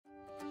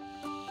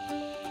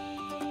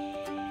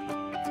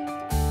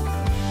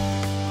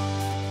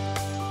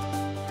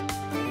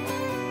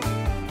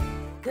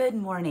Good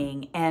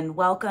morning and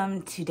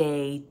welcome to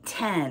day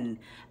 10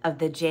 of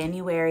the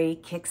January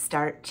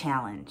Kickstart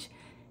Challenge.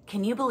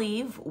 Can you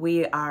believe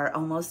we are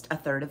almost a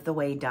third of the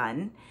way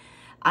done?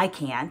 I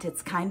can't,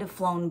 it's kind of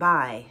flown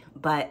by,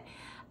 but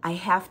I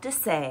have to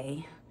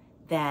say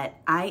that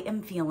I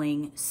am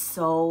feeling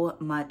so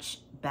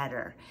much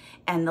better.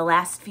 And the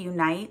last few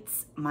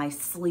nights, my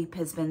sleep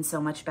has been so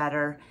much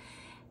better.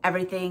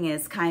 Everything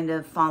is kind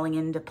of falling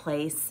into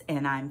place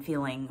and I'm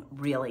feeling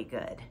really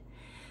good.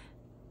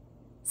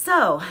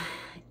 So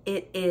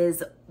it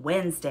is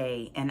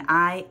Wednesday and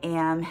I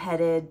am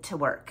headed to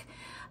work.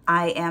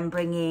 I am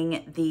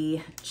bringing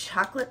the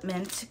chocolate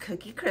mint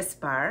cookie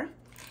crisp bar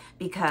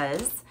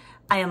because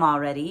I am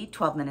already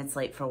 12 minutes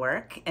late for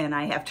work and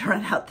I have to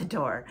run out the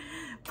door.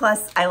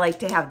 Plus, I like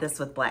to have this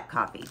with black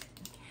coffee.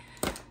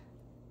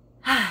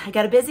 I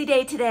got a busy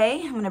day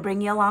today. I'm going to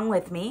bring you along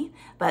with me,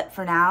 but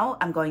for now,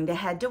 I'm going to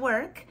head to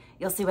work.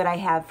 You'll see what I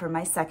have for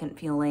my second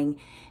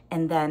fueling,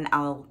 and then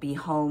I'll be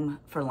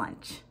home for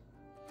lunch.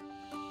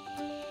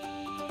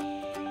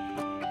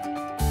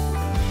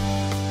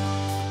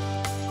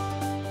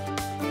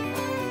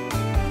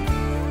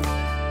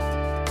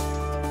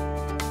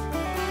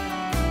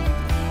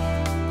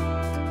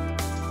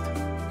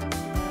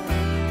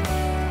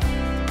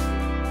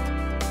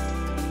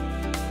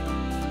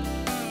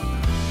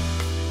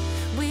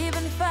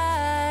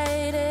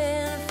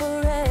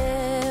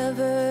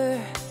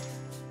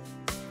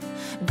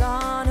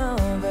 Gone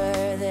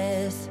over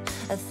this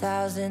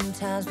 1,000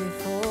 times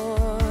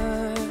before.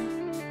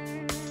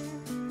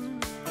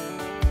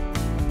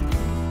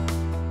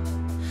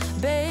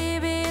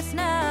 Baby, it's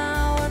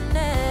now or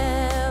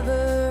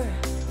never.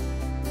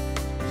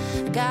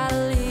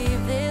 Gotta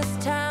leave this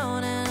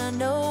town and I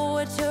know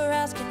what you're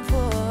asking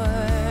for.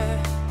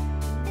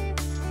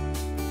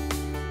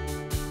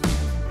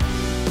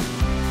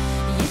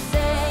 You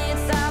say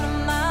it's out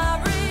of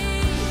my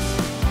reach,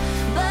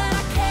 but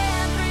I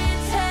can't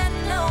pretend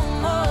no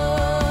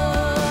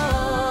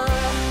more.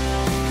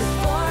 'Cause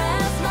for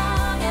as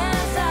long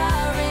as I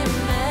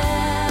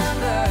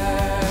remember,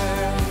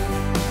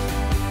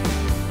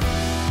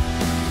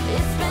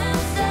 it's been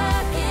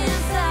stuck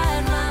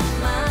inside my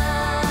mind.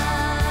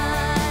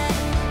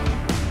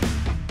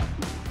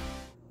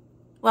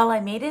 Well, I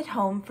made it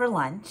home for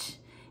lunch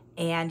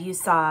and you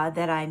saw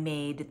that I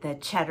made the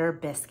cheddar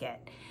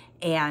biscuit.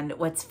 And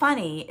what's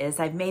funny is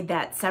I've made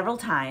that several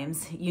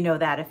times. You know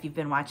that if you've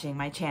been watching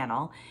my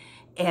channel.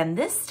 And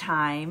this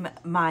time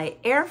my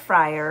air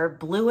fryer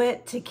blew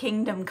it to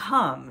kingdom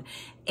come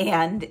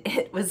and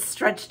it was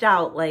stretched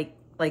out like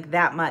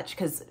that much,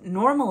 because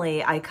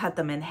normally I cut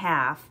them in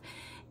half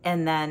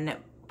and then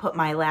put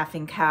my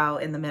laughing cow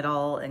in the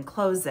middle and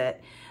close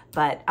it.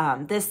 But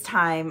this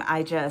time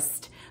I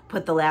just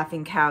put the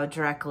laughing cow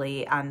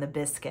directly on the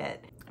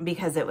biscuit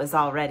because it was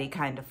already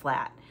kind of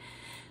flat.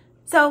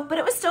 So, but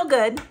it was still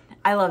good.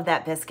 I love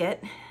that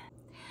biscuit.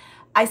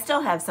 I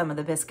still have some of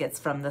the biscuits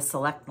from the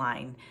Select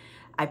line.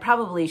 I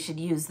probably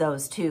should use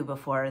those too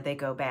before they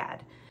go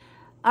bad.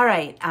 All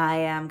right, I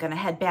am gonna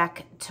head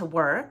back to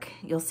work.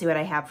 You'll see what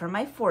I have for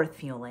my fourth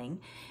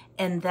fueling.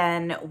 And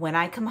then when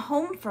I come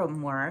home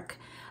from work,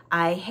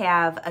 I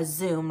have a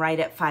Zoom right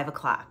at 5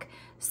 o'clock.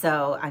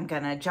 So I'm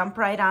gonna jump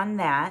right on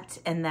that.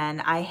 And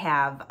then I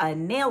have a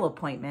nail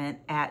appointment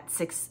at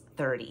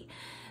 6:30.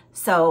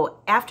 So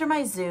after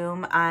my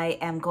Zoom, I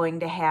am going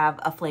to have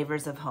a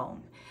Flavors of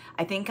Home.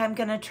 I think I'm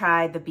gonna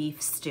try the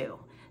beef stew.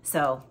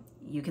 So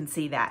you can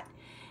see that.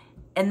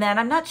 And then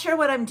I'm not sure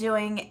what I'm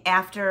doing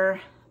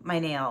after my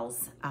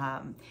nails.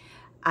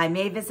 I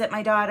may visit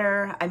my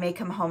daughter. I may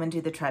come home and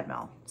do the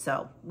treadmill.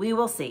 So we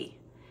will see.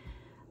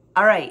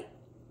 All right,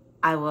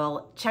 I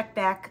will check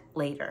back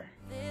later.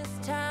 This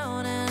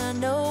town and I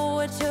know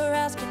what you're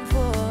asking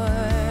for.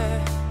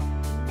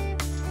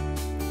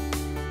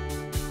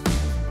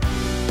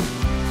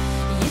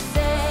 You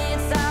say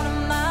it's out of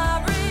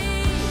my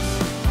reach,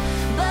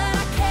 but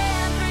I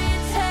can't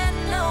pretend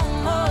no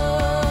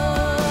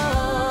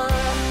more.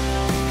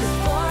 'Cause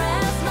for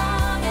as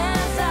long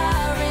as I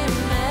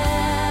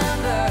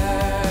remember,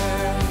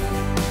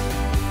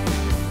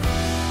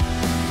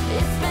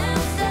 it's been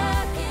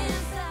stuck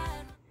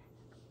inside.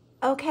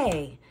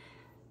 Okay,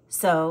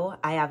 so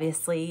I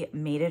obviously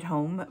made it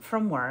home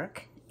from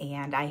work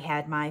and I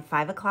had my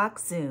 5 o'clock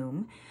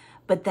Zoom,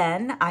 but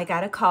then I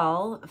got a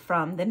call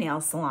from the nail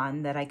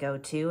salon that I go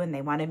to and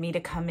they wanted me to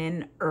come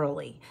in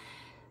early.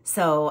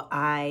 So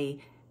I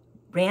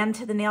ran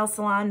to the nail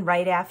salon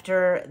right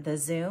after the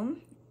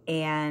Zoom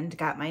and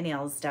got my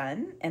nails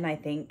done. And I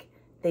think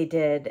they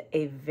did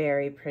a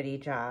very pretty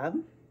job.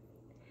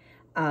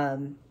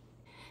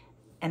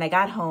 And I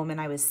got home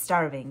and I was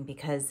starving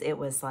because it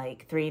was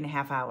like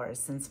 3.5 hours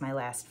since my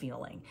last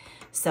fueling.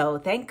 So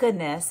thank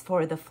goodness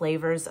for the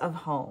Flavors of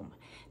Home.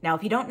 Now,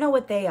 if you don't know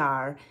what they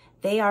are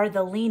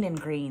the lean and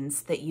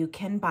greens that you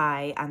can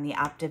buy on the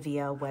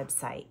OPTAVIA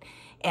website.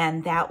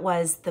 And that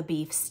was the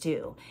beef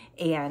stew.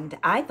 And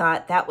I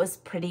thought that was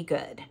pretty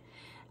good.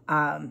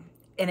 And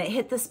it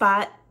hit the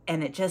spot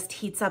and it just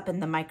heats up in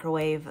the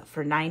microwave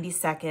for 90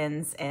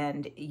 seconds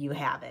and you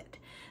have it.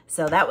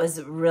 So that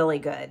was really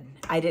good.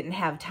 I didn't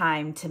have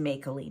time to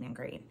make a lean and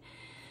green.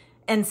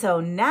 And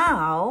so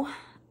now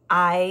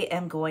I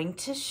am going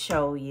to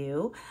show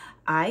you,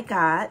 I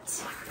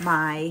got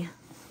my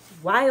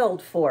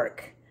Wild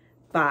Fork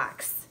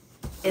box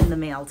in the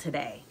mail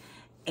today.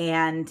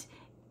 And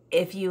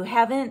if you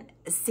haven't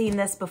seen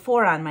this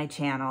before on my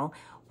channel,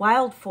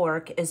 Wild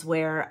Fork is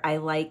where I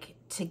like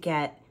to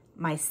get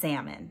my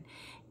salmon.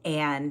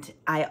 And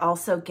I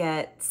also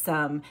get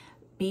some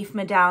beef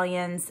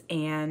medallions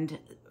and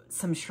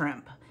some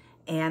shrimp.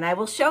 And I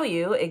will show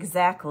you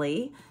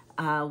exactly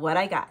what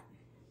I got.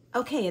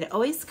 Okay, it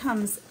always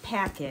comes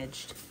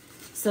packaged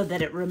so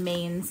that it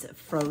remains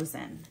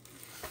frozen.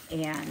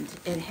 And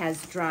it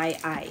has dry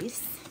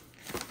ice.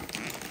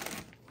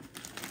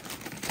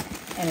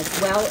 And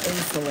it's well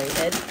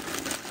insulated.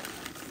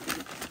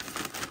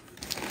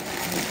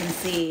 You can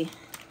see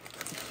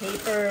the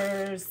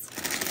papers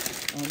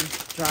and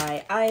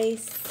dry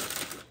ice.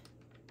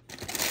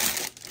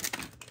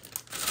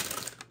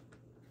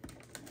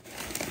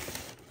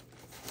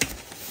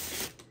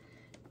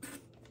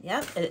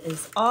 Yep, it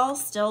is all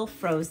still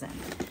frozen.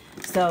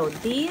 So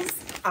these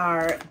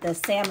are the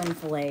salmon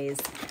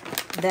fillets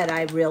that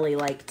I really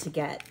like to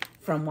get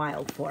from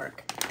Wild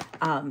Fork.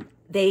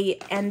 They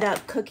end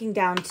up cooking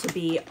down to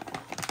be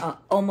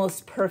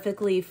almost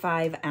perfectly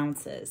 5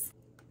 ounces.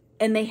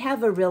 And they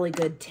have a really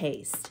good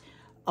taste,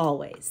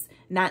 always.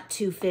 Not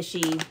too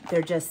fishy,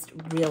 they're just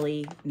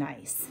really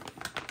nice.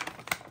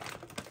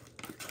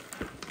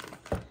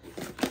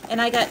 And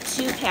I got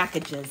 2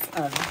 packages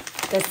of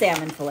the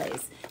salmon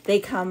fillets. They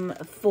come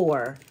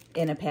 4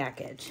 in a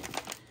package.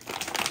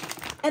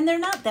 And they're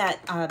not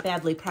that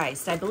badly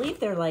priced. I believe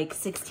they're like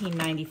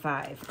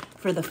 $16.95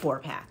 for the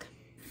 4-pack.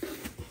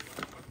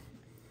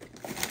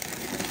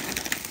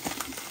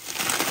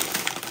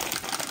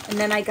 And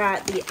then I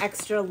got the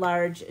extra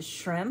large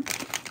shrimp.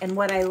 And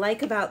what I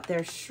like about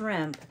their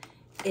shrimp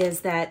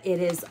is that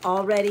it is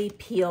already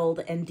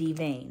peeled and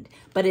deveined,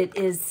 but it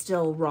is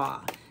still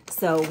raw.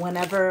 So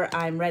whenever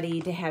I'm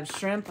ready to have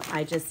shrimp,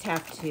 I just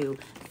have to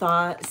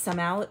thaw some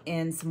out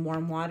in some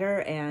warm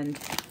water and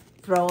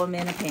throw them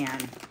in a pan.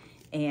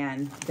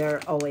 And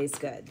they're always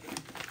good.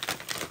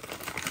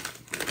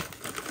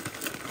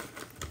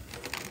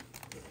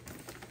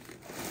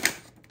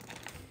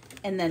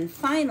 And then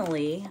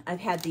finally,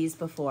 I've had these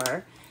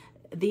before.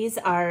 These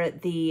are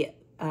the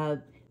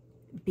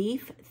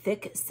beef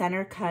thick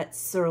center cut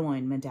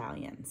sirloin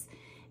medallions.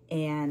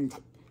 And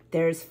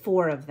there's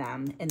 4 of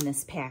them in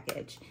this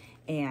package.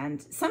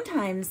 And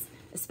sometimes,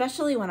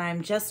 especially when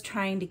I'm just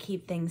trying to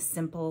keep things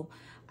simple,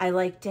 I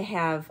like to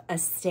have a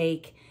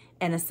steak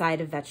and a side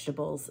of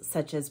vegetables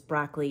such as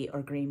broccoli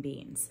or green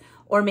beans,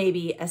 or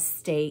maybe a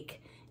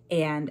steak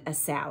and a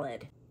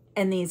salad.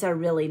 And these are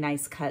really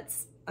nice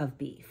cuts of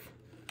beef.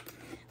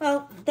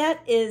 Well,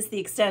 that is the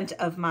extent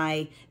of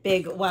my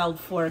big Wild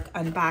Fork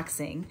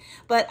unboxing,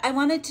 but I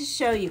wanted to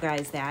show you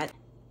guys that.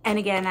 And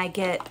again, I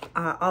get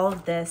all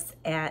of this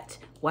at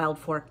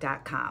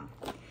wildfork.com.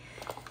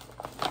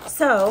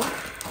 So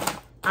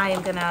I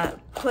am gonna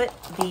put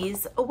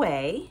these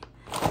away.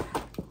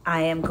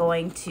 I am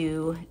going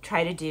to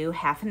try to do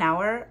half an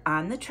hour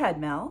on the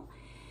treadmill,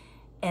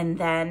 and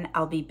then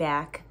I'll be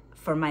back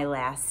for my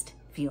last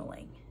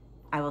fueling.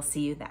 I will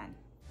see you then.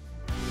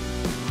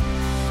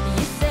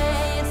 You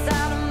say it's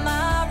out of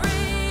my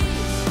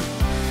reach,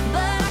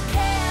 but I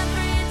can't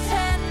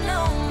pretend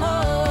no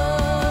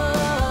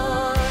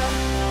more.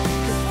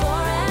 'Cause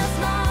for as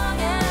long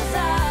as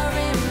I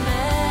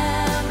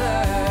remember,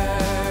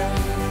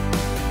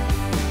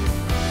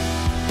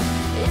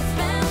 it's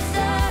been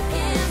stuck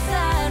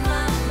inside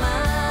my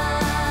mind.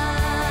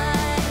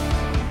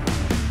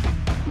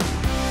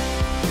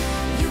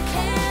 You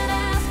can't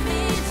ask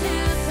me to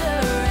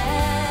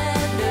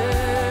surrender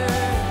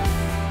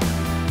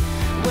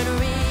when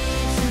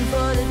reaching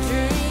for the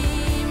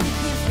dream that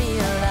keeps me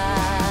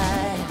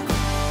alive.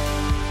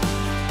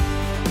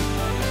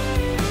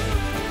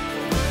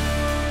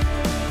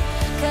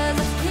 'Cause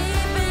it's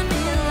keeping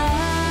me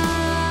alive.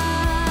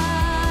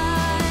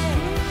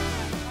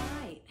 All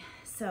right,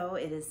 so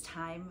it is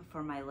time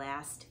for my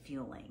last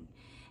fueling.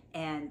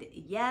 And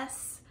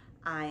yes,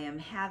 I am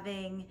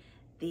having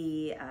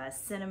the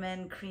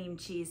cinnamon cream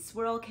cheese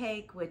swirl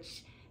cake,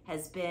 which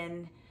has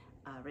been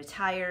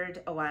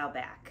retired a while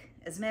back.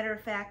 As a matter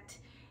of fact,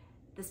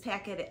 this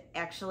packet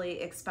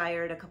actually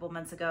expired a couple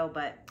months ago,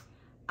 but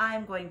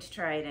I'm going to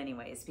try it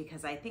anyways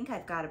because I think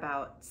I've got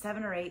about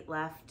 7 or 8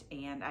 left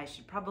and I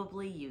should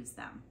probably use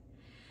them.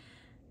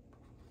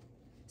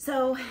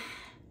 So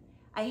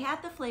I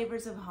had the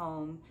flavors of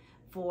home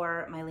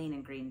for my lean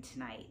and green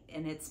tonight,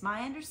 and it's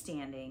my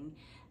understanding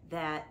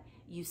that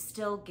you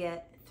still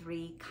get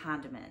 3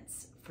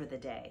 condiments for the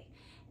day.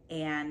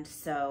 And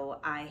so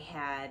I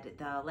had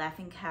the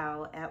Laughing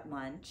Cow at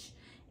lunch,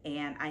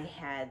 and I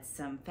had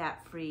some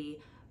fat-free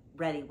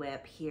Ready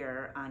Whip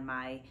here on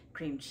my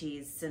cream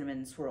cheese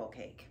cinnamon swirl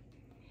cake.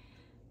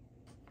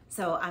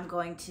 So I'm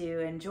going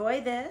to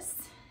enjoy this,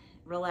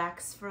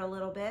 relax for a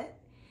little bit,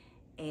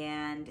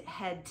 and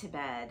head to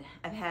bed.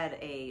 I've had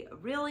a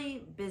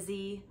really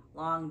busy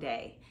long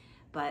day.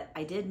 But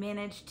I did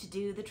manage to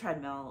do the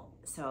treadmill,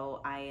 so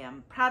I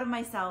am proud of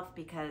myself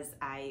because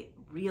I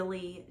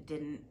really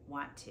didn't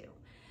want to.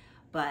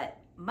 But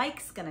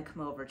Mike's gonna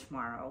come over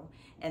tomorrow,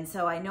 and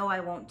so I know I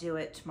won't do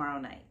it tomorrow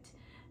night.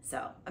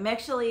 So I'm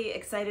actually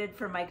excited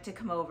for Mike to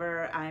come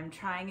over. I'm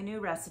trying a new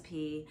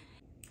recipe,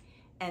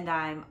 and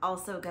I'm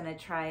also gonna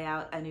try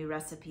out a new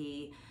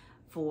recipe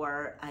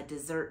for a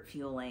dessert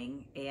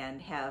fueling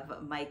and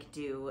have Mike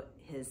do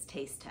his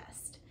taste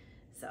test.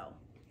 So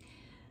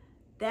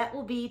that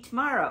will be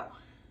tomorrow.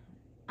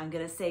 I'm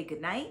gonna say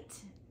goodnight,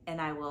 and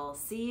I will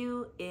see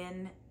you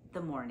in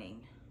the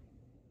morning.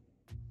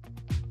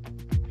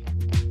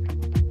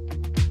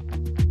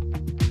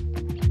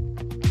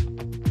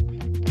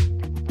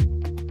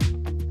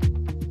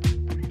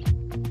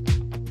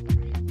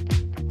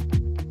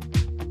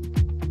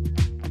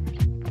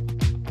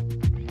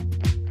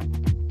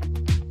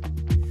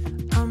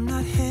 I'm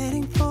not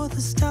heading for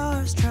the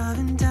stars,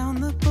 driving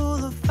down the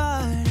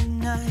boulevard at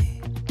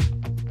night.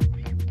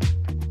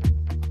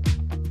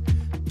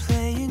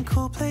 Playing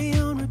Coldplay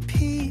on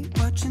repeat,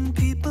 watching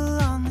people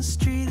on the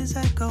street as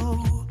I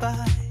go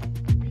by.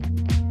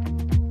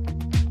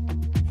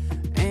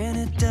 And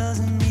it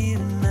doesn't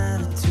even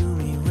matter to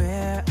me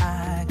where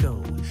I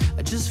go,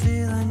 I just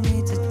feel I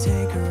need to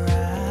take a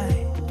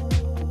ride.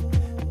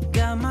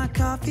 Got my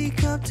coffee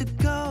cup to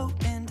go,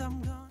 and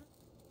I'm gonna...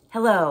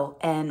 Hello,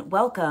 and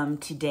welcome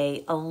to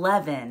day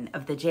 11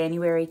 of the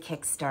January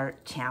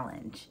Kickstart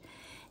Challenge.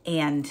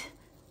 And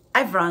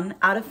I've run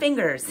out of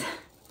fingers.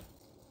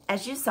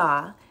 As you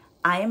saw,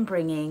 I am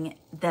bringing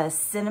the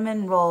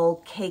cinnamon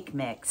roll cake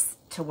mix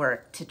to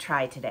work to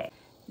try today.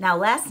 Now,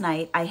 last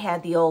night I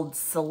had the old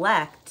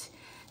Select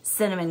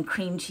cinnamon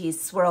cream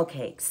cheese swirl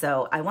cake,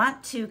 so I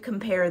want to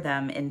compare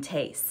them in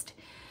taste.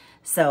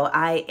 So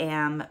I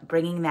am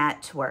bringing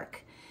that to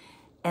work.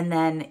 And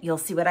then you'll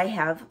see what I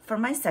have for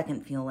my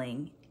second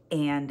fueling,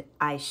 and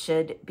I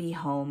should be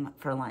home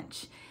for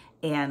lunch.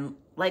 And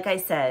like I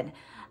said,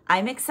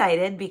 I'm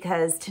excited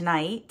because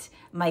tonight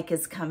Mike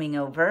is coming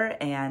over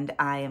and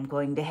I am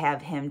going to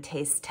have him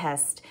taste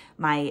test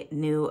my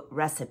new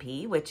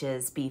recipe, which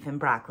is beef and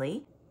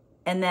broccoli.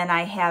 And then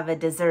I have a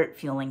dessert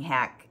fueling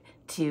hack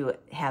to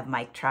have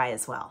Mike try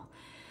as well.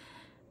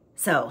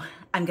 So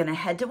I'm gonna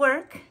head to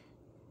work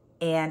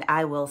and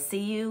I will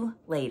see you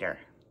later.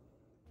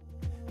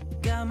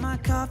 Got my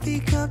coffee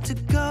cup to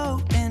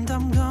go, and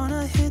I'm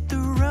gonna hit the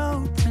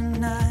road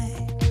tonight.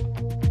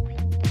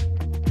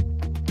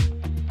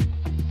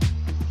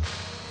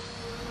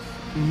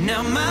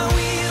 Now my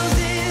wheels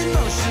in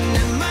motion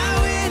and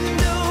my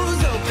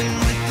windows open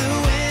with the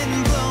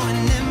wind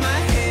blowing in my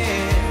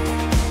hair.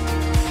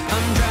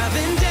 I'm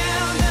driving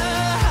down the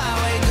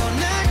highway,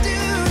 gonna do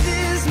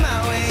this my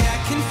way. I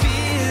can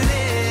feel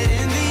it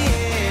in the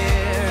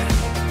air.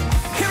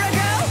 Here I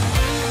go.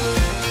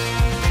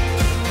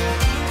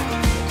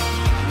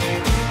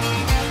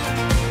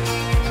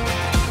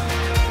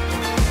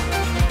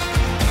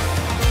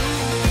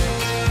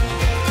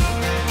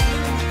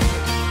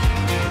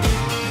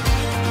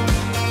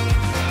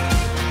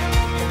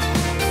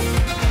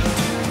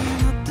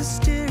 Up the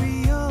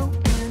stereo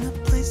in a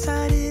place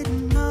I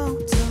didn't know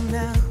till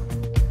now.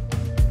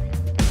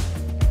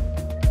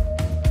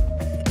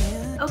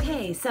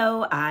 Okay,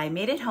 so I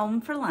made it home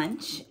for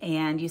lunch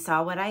and you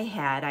saw what I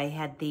had. I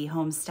had the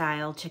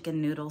home-style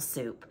chicken noodle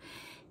soup,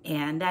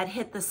 and that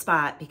hit the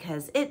spot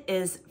because it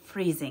is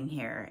freezing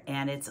here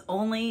and it's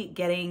only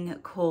getting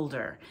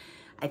colder.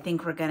 I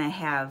think we're gonna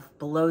have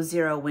below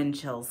zero wind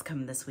chills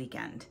come this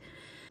weekend.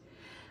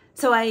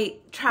 So I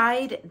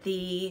tried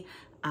the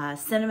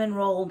cinnamon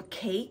rolled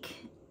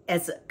cake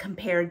as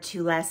compared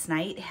to last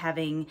night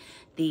having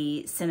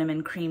the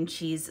cinnamon cream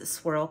cheese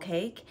swirl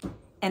cake.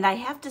 And I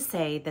have to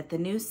say that the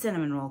new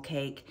cinnamon roll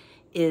cake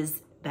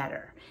is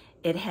better.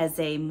 It has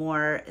a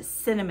more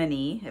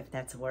cinnamony, if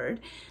that's a word,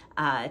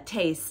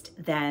 taste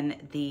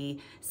than the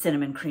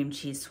cinnamon cream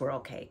cheese swirl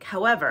cake.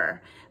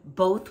 However,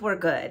 both were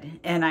good,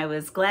 and I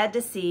was glad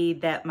to see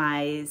that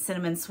my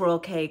cinnamon swirl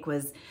cake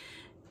was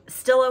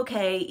still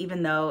okay,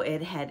 even though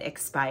it had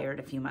expired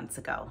a few months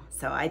ago.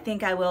 So I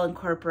think I will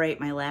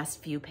incorporate my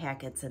last few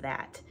packets of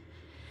that.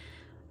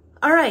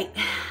 All right,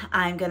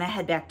 I'm gonna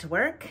head back to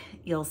work.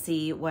 You'll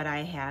see what I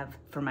have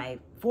for my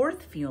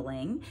fourth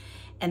fueling,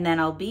 and then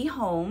I'll be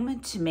home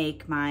to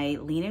make my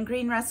lean and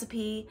green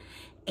recipe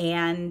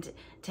and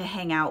to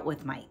hang out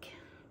with Mike.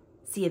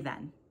 See you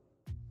then.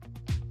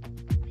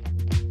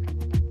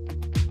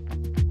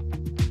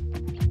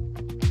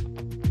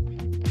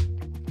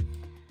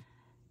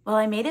 Well,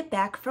 I made it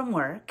back from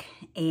work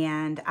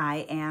and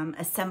I am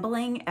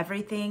assembling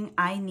everything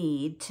I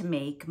need to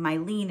make my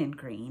lean and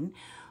green,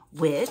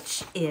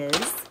 which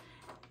is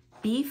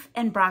beef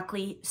and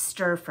broccoli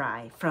stir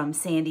fry from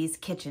Sandy's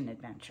Kitchen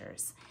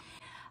Adventures.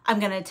 I'm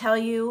gonna tell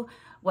you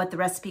what the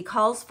recipe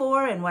calls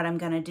for and what I'm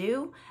gonna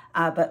do.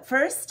 But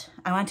first,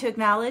 I want to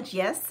acknowledge,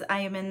 yes,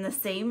 I am in the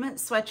same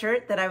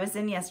sweatshirt that I was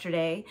in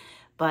yesterday,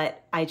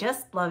 but I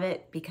just love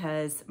it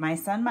because my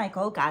son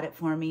Michael got it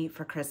for me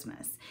for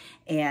Christmas,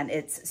 and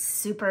it's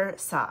super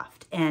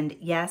soft. And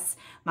yes,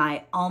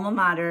 my alma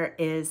mater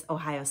is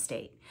Ohio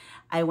State.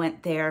 I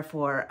went there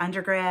for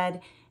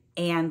undergrad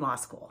and law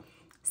school.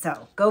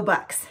 So go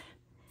Bucks.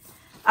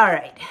 All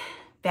right,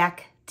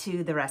 back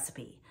to the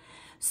recipe.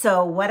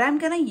 So what I'm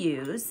gonna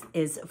use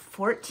is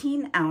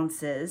 14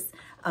 ounces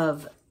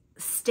of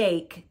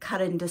steak cut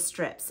into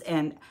strips,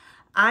 and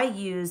I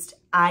used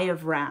eye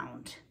of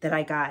round that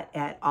I got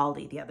at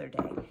Aldi the other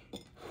day.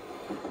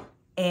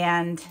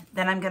 And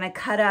then I'm gonna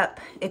cut up,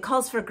 it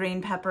calls for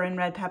green pepper and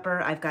red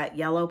pepper. I've got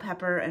yellow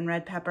pepper and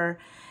red pepper,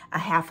 a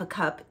half a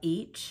cup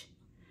each.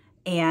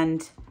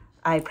 And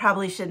I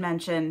probably should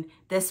mention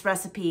this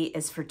recipe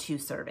is for 2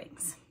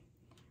 servings.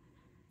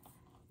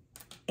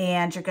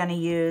 And you're gonna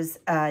use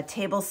a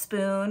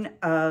tablespoon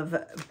of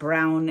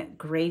brown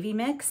gravy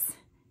mix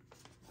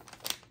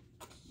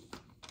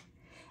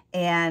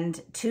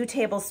and 2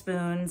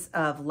 tablespoons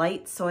of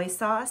light soy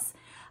sauce.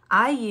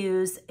 I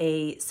use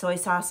a soy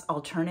sauce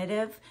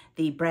alternative,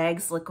 the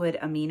Bragg's Liquid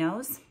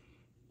Aminos.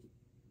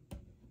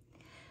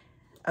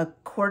 A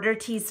 1/4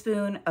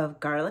 teaspoon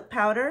of garlic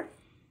powder.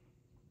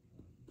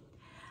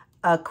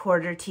 A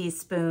 1/4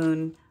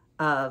 teaspoon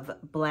of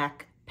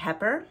black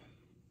pepper.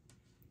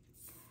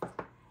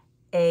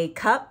 A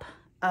cup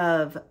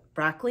of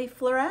broccoli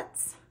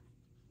florets.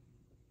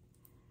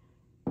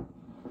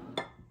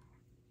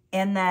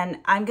 And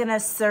then I'm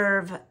gonna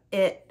serve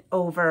it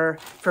over,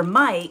 for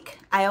Mike,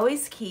 I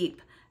always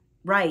keep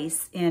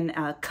rice in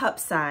a cup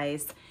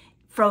size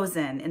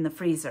frozen in the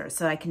freezer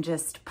so I can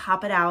just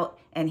pop it out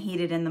and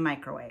heat it in the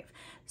microwave.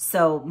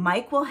 So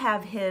Mike will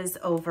have his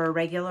over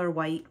regular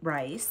white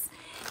rice,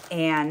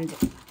 and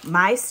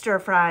my stir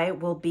fry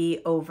will be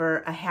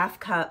over a half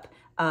cup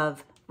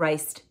of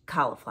riced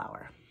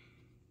cauliflower.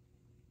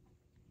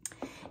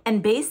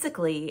 And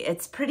basically,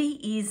 it's pretty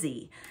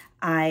easy.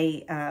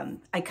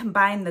 I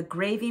combine the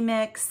gravy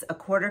mix, a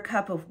 1/4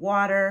 cup of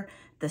water,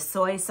 the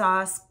soy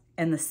sauce,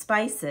 and the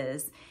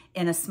spices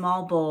in a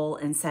small bowl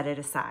and set it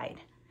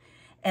aside.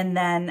 And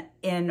then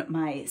in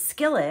my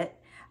skillet,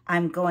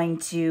 I'm going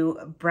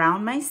to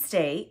brown my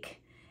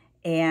steak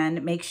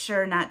and make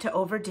sure not to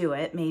overdo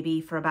it, maybe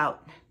for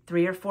about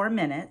 3 or 4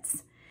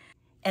 minutes.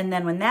 And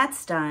then when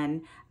that's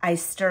done, I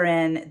stir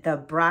in the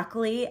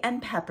broccoli and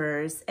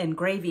peppers and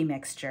gravy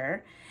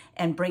mixture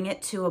and bring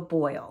it to a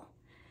boil.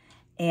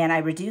 And I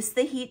reduce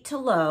the heat to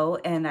low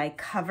and I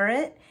cover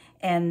it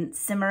and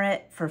simmer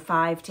it for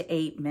 5 to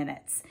 8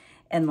 minutes.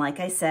 And like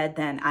I said,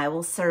 then I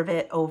will serve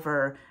it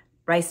over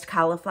riced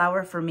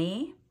cauliflower for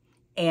me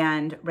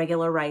and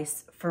regular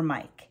rice for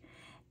Mike.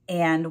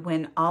 And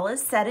when all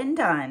is said and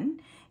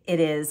done, it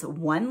is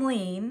 1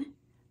 lean,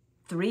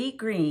 3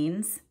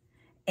 greens,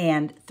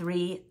 and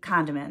 3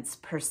 condiments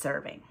per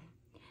serving.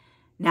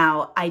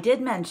 Now, I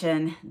did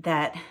mention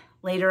that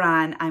later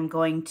on I'm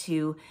going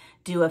to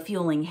do a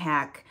fueling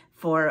hack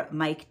for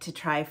Mike to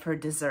try for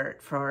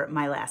dessert for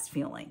my last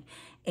fueling.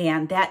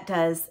 And that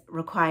does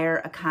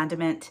require a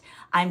condiment.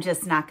 I'm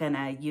just not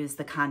gonna use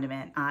the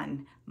condiment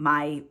on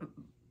my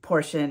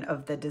portion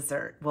of the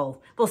dessert.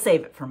 We'll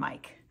save it for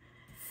Mike.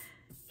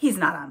 He's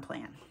not on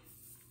plan.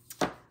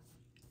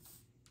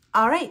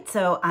 All right,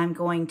 so I'm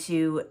going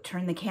to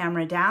turn the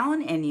camera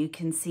down and you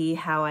can see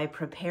how I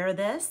prepare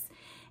this.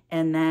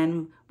 And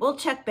then we'll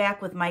check back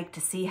with Mike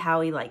to see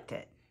how he liked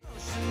it.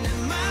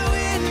 My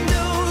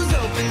windows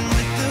open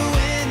with the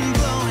wind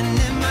blowing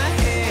in my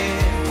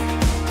hair.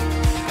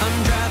 I'm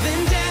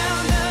driving down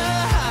the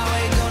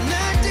highway,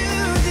 gonna do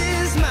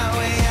this my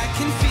way. I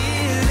can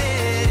feel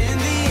it in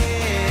the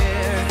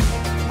air.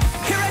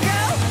 Here I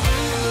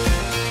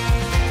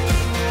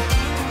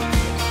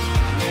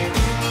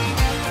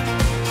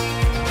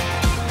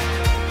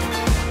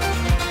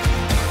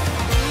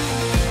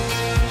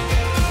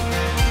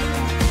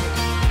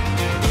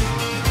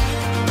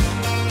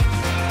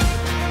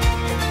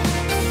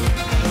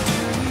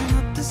Turning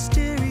up the stairs.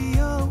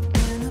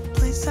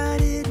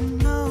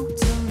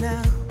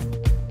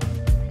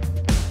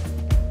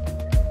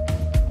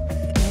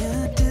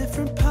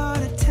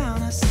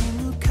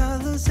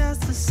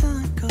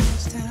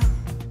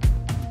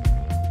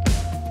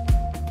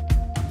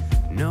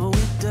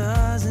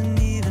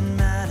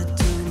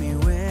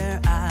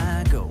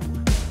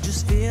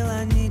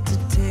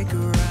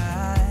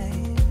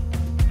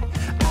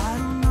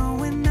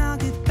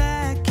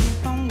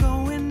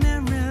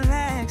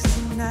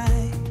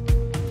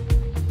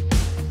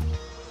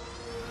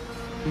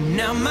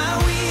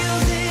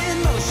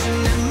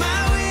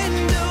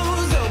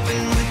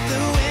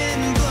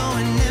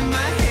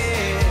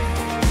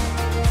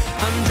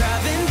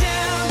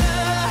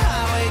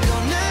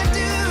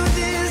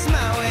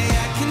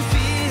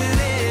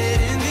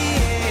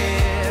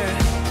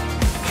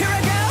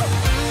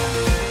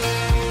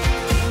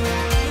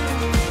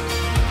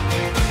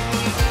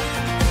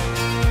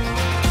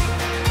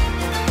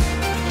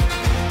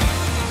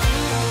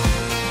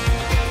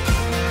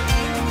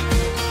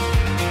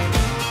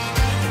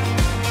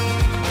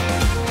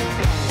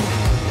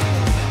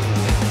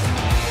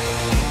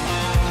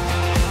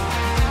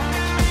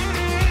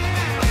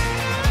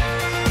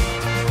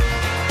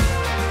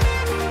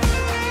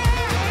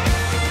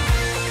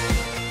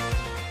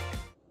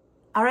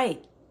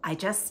 I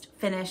just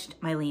finished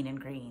my lean and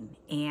green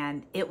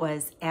and it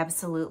was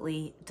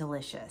absolutely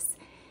delicious.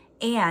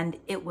 And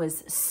it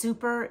was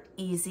super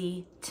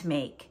easy to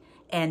make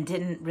and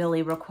didn't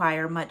really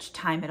require much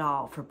time at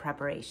all for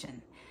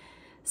preparation.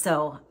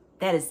 So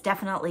that is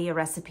definitely a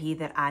recipe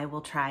that I will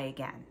try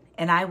again.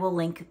 And I will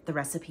link the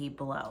recipe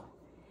below.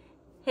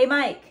 Hey,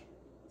 Mike.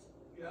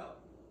 Yeah.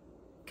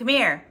 Come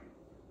here.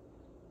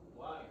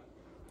 Why?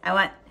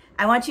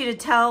 I want you to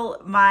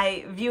tell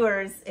my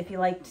viewers if you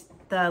liked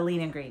the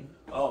lean and green.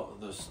 Oh,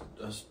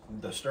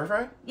 the stir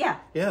fry? Yeah.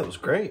 Yeah, it was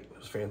great. It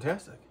was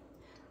fantastic.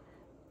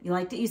 You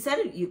liked it? You said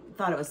it, you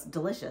thought it was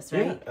delicious,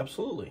 right? Yeah,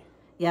 absolutely.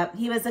 Yep,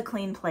 he was a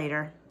clean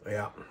plater.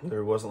 Yeah,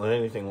 there wasn't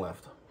anything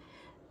left.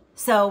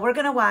 So we're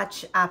gonna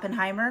watch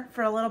Oppenheimer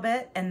for a little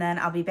bit, and then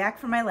I'll be back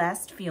for my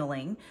last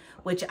fueling,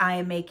 which I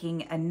am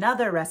making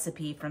another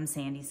recipe from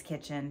Sandy's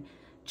Kitchen,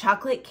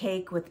 chocolate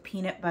cake with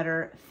peanut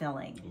butter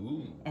filling.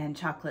 Ooh. And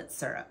chocolate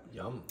syrup.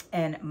 Yum.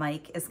 And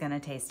Mike is gonna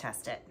taste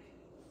test it.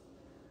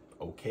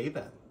 Okay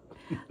then.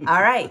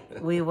 All right,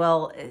 we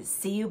will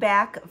see you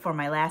back for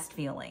my last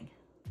fueling.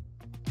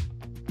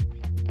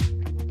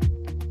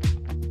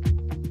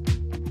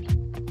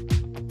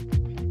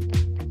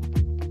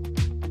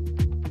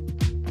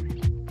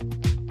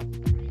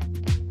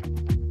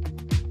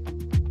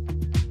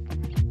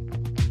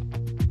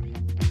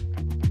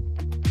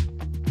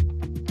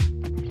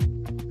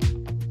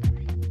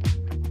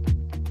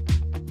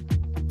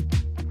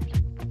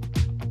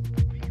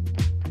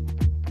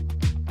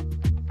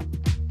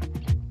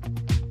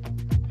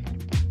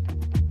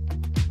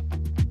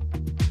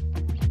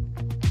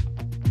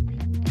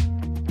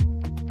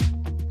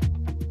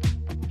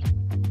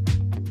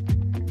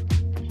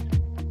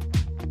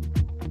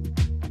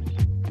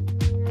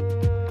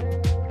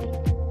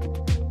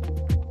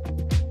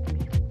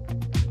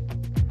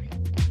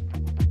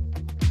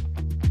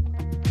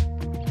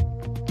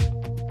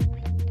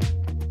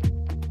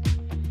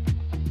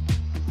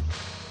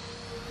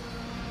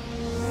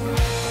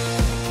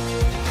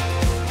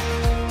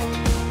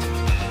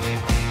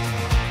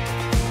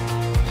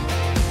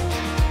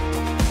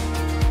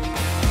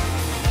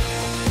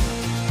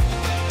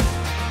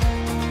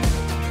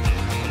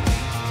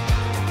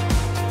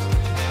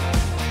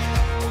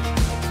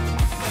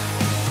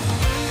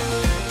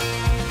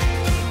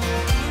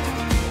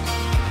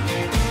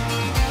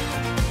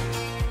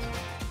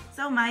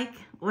 Mike,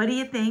 what do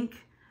you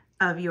think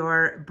of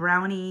your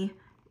brownie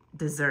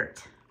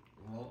dessert?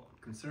 Well,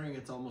 considering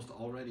it's almost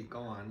already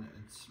gone,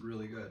 it's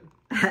really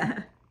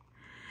good.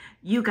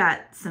 You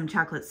got some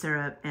chocolate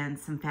syrup and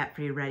some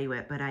fat-free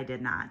Ready-Whip, but I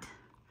did not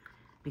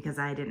because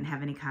I didn't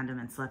have any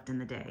condiments left in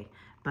the day.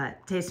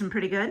 But tasting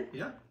pretty good?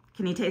 Yeah,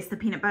 Can you taste the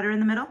peanut butter in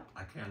the middle?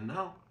 I can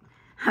now.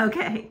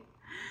 Okay.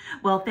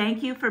 Well,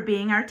 thank you for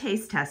being our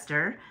taste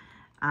tester.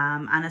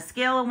 On a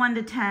scale of 1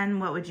 to 10,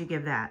 what would you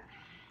give that?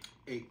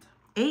 8.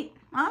 8?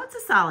 Well, it's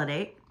a solid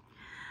 8.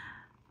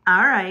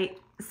 All right.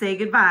 Say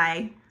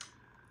goodbye.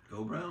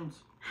 Go Browns.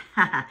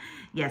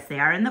 Yes, they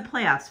are in the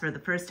playoffs for the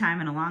first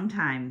time in a long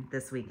time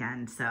this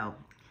weekend. So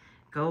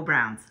go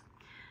Browns.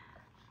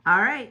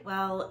 All right.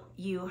 Well,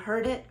 you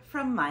heard it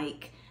from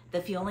Mike.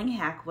 The fueling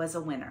hack was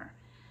a winner.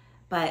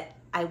 But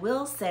I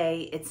will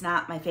say it's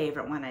not my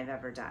favorite one I've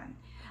ever done.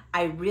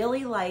 I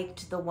really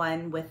liked the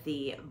one with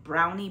the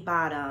brownie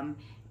bottom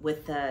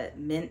with the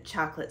mint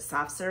chocolate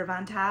soft serve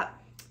on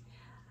top.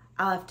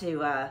 I'll have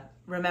to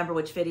remember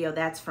which video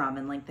that's from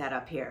and link that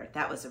up here.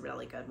 That was a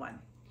really good one.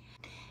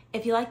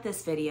 If you like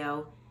this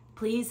video,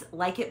 please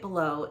like it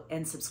below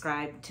and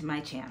subscribe to my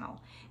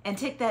channel. And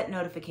tick that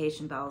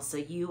notification bell so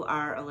you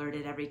are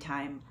alerted every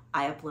time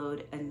I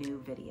upload a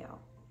new video.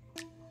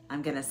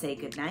 I'm gonna say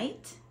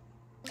goodnight,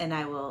 and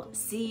I will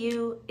see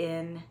you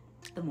in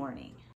the morning.